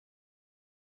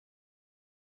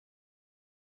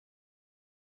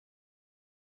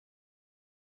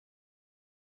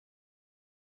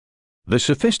The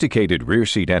sophisticated rear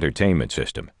seat entertainment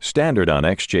system, standard on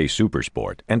XJ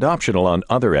Supersport and optional on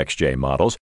other XJ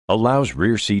models, allows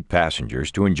rear seat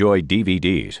passengers to enjoy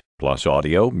DVDs, plus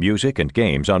audio, music, and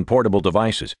games on portable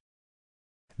devices.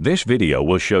 This video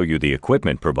will show you the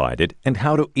equipment provided and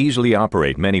how to easily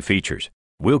operate many features.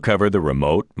 We'll cover the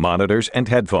remote, monitors, and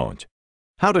headphones,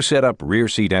 how to set up rear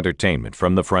seat entertainment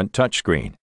from the front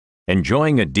touchscreen,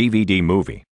 enjoying a DVD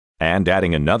movie, and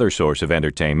adding another source of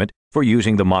entertainment for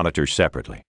using the monitors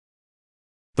separately.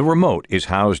 The remote is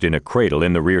housed in a cradle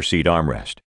in the rear seat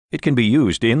armrest. It can be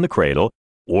used in the cradle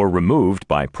or removed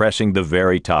by pressing the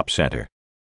very top center.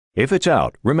 If it's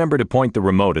out, remember to point the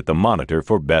remote at the monitor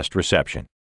for best reception.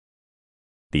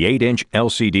 The 8-inch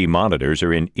LCD monitors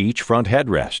are in each front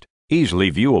headrest,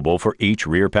 easily viewable for each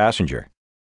rear passenger.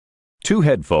 2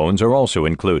 headphones are also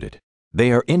included.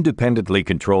 They are independently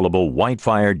controllable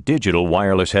Wi-Fi digital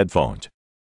wireless headphones.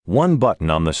 One button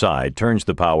on the side turns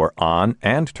the power on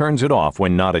and turns it off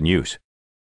when not in use.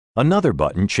 Another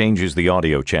button changes the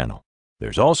audio channel.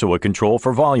 There's also a control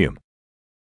for volume.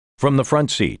 From the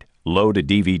front seat, load a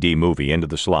DVD movie into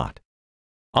the slot.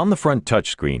 On the front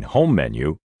touchscreen home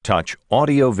menu, touch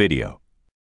Audio Video,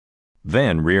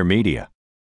 then Rear Media.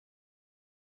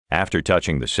 After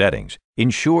touching the settings,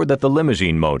 ensure that the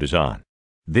limousine mode is on.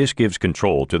 This gives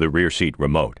control to the rear seat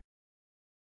remote.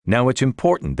 Now it's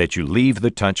important that you leave the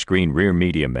touchscreen rear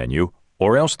media menu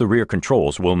or else the rear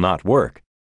controls will not work.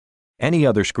 Any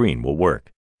other screen will work.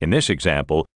 In this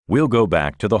example, we'll go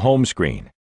back to the home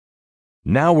screen.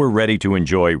 Now we're ready to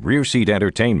enjoy rear seat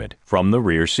entertainment from the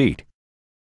rear seat.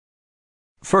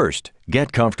 First,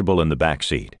 get comfortable in the back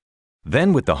seat.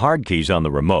 Then with the hard keys on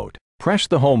the remote, press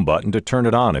the home button to turn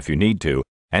it on if you need to,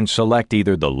 and select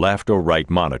either the left or right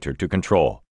monitor to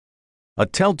control. A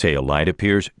telltale light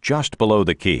appears just below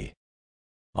the key.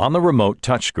 On the remote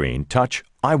touchscreen, touch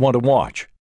I want to watch.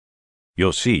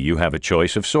 You'll see you have a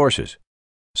choice of sources.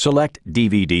 Select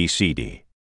DVD/CD.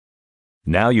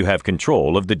 Now you have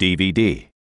control of the DVD.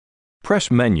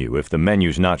 Press Menu if the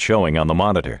menu's not showing on the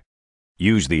monitor.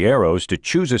 Use the arrows to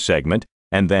choose a segment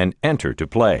and then Enter to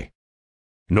play.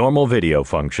 Normal video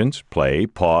functions, play,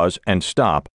 pause, and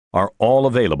stop, are all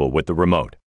available with the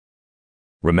remote.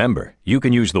 Remember, you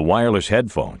can use the wireless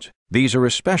headphones. These are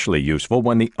especially useful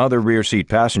when the other rear seat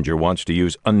passenger wants to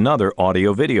use another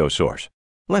audio-video source.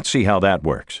 Let's see how that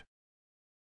works.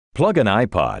 Plug an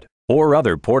iPod or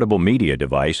other portable media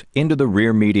device into the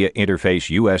rear media interface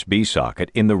USB socket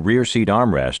in the rear seat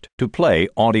armrest to play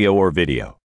audio or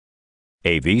video.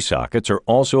 AV sockets are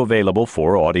also available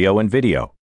for audio and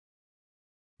video.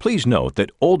 Please note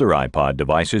that older iPod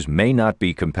devices may not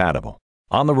be compatible.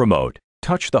 On the remote,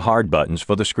 touch the hard buttons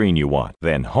for the screen you want,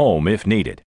 then Home if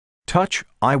needed. Touch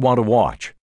I want to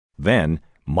watch, then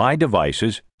My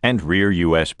Devices and Rear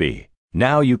USB.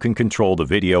 Now you can control the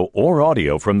video or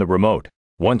audio from the remote.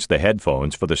 Once the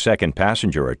headphones for the second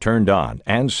passenger are turned on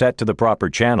and set to the proper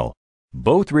channel,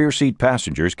 both rear seat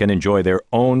passengers can enjoy their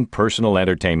own personal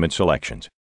entertainment selections.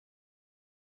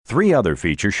 3 other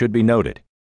features should be noted.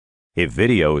 If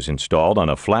video is installed on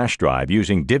a flash drive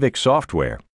using DivX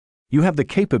software, you have the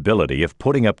capability of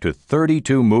putting up to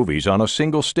 32 movies on a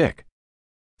single stick.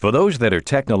 For those that are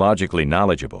technologically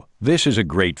knowledgeable, this is a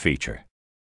great feature.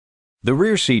 The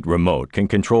rear seat remote can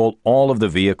control all of the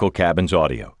vehicle cabin's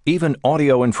audio, even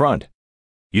audio in front.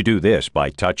 You do this by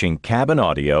touching Cabin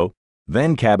Audio,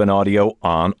 then Cabin Audio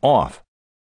On/Off.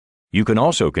 You can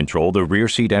also control the rear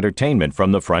seat entertainment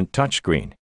from the front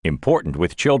touchscreen, important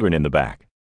with children in the back.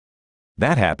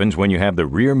 That happens when you have the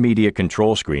rear media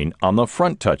control screen on the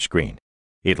front touchscreen.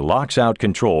 It locks out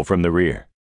control from the rear.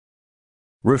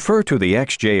 Refer to the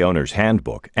XJ Owner's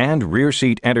Handbook and Rear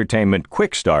Seat Entertainment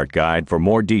Quick Start Guide for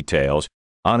more details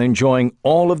on enjoying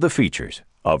all of the features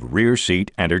of rear seat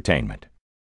entertainment.